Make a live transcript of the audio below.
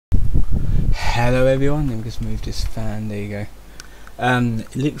Hello everyone, let me just move this fan, there you go.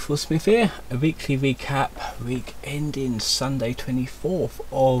 Luke Smith here, a weekly recap, week ending Sunday 24th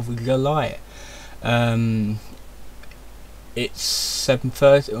of July. It's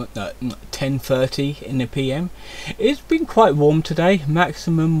 10:30 in the PM. It's been quite warm today,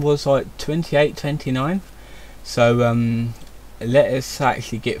 maximum was like 28, 29. So let us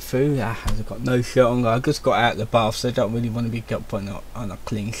actually get through. I've got no shirt on, I just got out of the bath, so I don't really want to be putting on a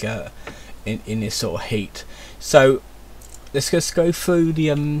clean shirt in this sort of heat. So let's just go through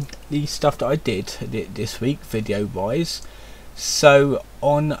the stuff that I did this week video wise. So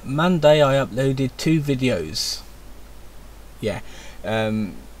on Monday I uploaded 2 videos. Yeah,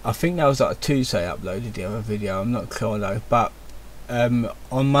 I think that was like a Tuesday I uploaded the other video, I'm not sure though, but on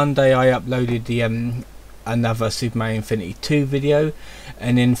Monday I uploaded the another Super Mario Infinity 2 video,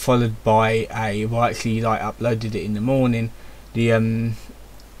 and then followed by actually like uploaded it in the morning, the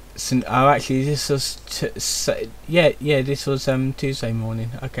actually this was this was Tuesday morning.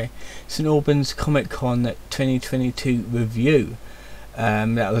 Okay, St Albans Comic Con 2022 review.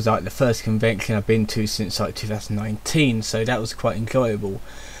 That was like the first convention I've been to since like 2019, so that was quite enjoyable.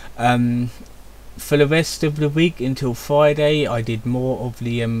 For the rest of the week until Friday I did more of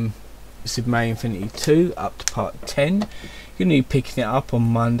the Super Mario Infinity 2 up to part 10. You're going to be picking it up on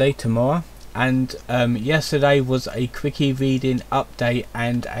Monday, tomorrow. And yesterday was a quickie reading update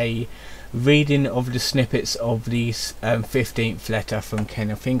and a reading of the snippets of the 15th letter from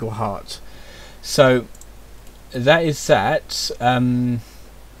Kenneth Engelhart. So that is that.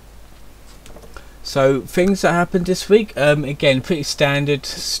 So things that happened this week, again pretty standard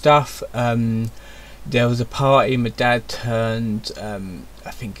stuff. There was a party, my dad turned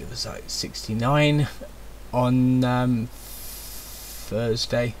I think it was like 69 on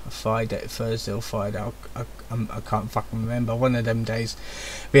Thursday or Friday, I can't fucking remember, one of them days.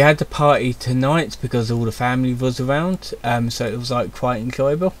 We had the party tonight because all the family was around, so it was like quite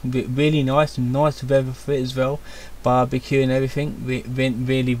enjoyable, really nice, and nice weather for it as well, barbecue and everything, went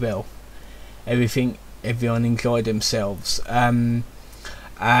really well. Everyone enjoyed themselves, and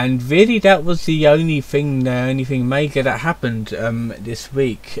really that was the only thing major that happened this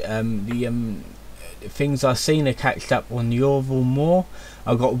week. Things I've seen are catched up on the Orville more.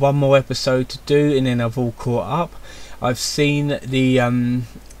 I've got one more episode to do and then I've all caught up. I've seen the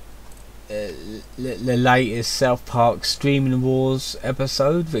latest South Park Streaming Wars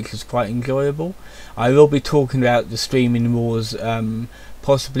episode, which was quite enjoyable. I will be talking about the Streaming Wars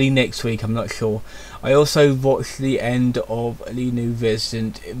possibly next week, I'm not sure. I also watched the end of the new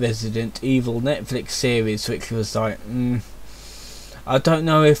Resident Evil Netflix series, which was like I don't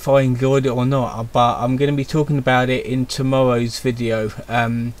know if I enjoyed it or not, but I'm going to be talking about it in tomorrow's video.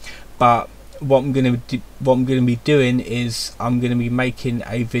 But what I'm going to be doing is I'm going to be making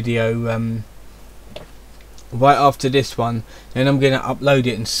a video right after this one, then I'm going to upload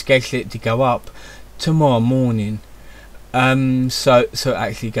it and schedule it to go up tomorrow morning. So it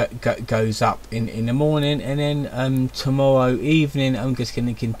actually goes up in the morning, and then tomorrow evening I'm just going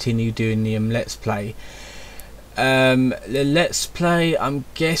to continue doing the let's play. The let's play, I'm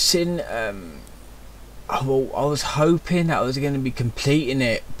guessing I was hoping that I was going to be completing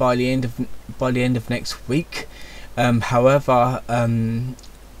it by the end of next week. However,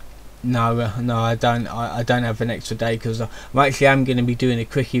 no, I don't have an extra day, because I'm going to be doing a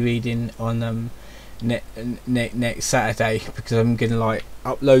quickie reading on next Saturday, because I'm going to like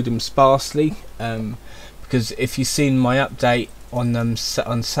upload them sparsely, because if you've seen my update on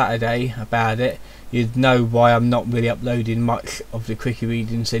Saturday about it, you'd know why I'm not really uploading much of the quickie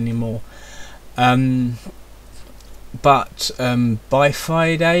readings anymore. But by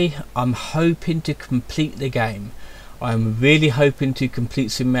Friday I'm hoping to complete the game. I'm really hoping to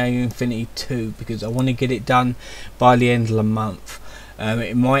complete Super Mario Infinity 2, because I want to get it done by the end of the month.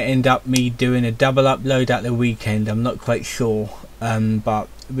 It might end up me doing a double upload at the weekend, I'm not quite sure, but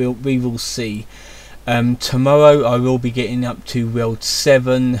we will see. Tomorrow I will be getting up to World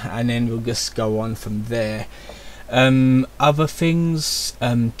 7, and then we'll just go on from there. Other things,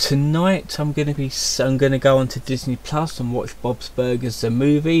 tonight I'm going to go on to Disney Plus and watch Bob's Burgers the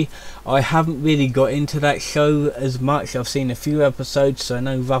movie. I haven't really got into that show as much. I've seen a few episodes, so I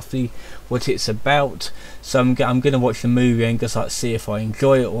know roughly what it's about. So I'm going to watch the movie and just like see if I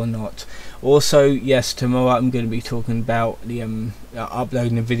enjoy it or not. Also, yes, tomorrow I'm going to be talking about the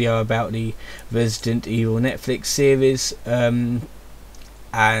uploading a video about the Resident Evil Netflix series, and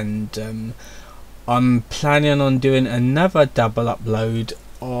I'm planning on doing another double upload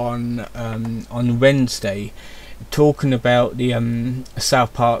on Wednesday, talking about the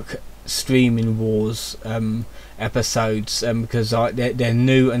South Park Streaming Wars episodes because they're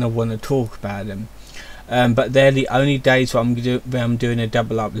new and I want to talk about them. But they're the only days where I'm doing a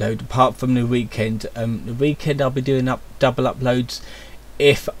double upload, apart from the weekend. The weekend I'll be doing double uploads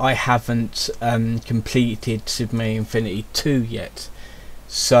if I haven't completed Superman Infinity 2 yet.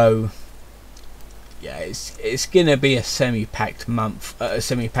 So yeah, it's gonna be a semi-packed month, a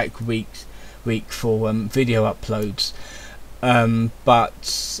semi-packed week for video uploads.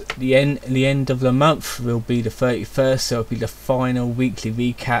 But the end of the month will be the 31st, so it'll be the final weekly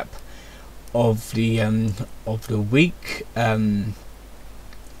recap of the week.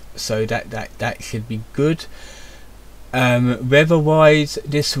 So that should be good. Weather wise,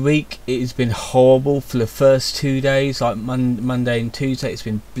 this week it has been horrible for the first 2 days, like Monday and Tuesday. It's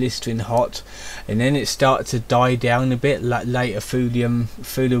been blistering hot, and then it started to die down a bit later through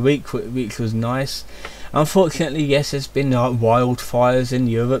the week, which was nice. Unfortunately, yes, there's been wildfires in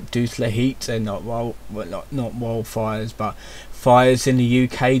Europe due to the heat, and not wildfires, but fires in the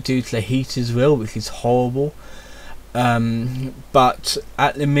UK due to the heat as well, which is horrible. But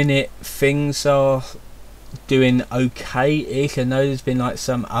at the minute things are doing okay-ish. I know there's been like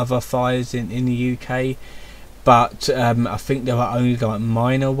some other fires in the UK, but I think there are only like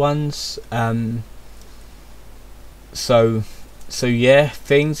minor ones. So yeah,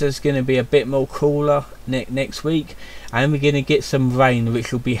 things is going to be a bit more cooler next week, and we're going to get some rain,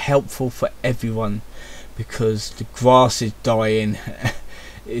 which will be helpful for everyone because the grass is dying.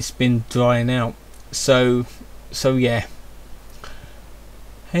 It's been drying out. So yeah.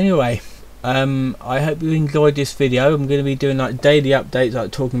 Anyway, I hope you enjoyed this video. I'm going to be doing like daily updates,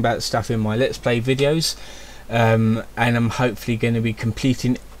 like talking about stuff in my Let's Play videos, and I'm hopefully going to be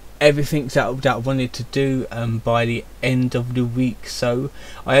completing everything that I wanted to do by the end of the week. So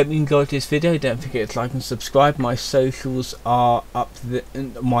I hope you enjoyed this video. Don't forget to like and subscribe. My socials are up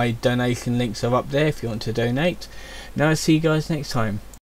my donation links are up there if you want to donate. Now I'll see you guys next time.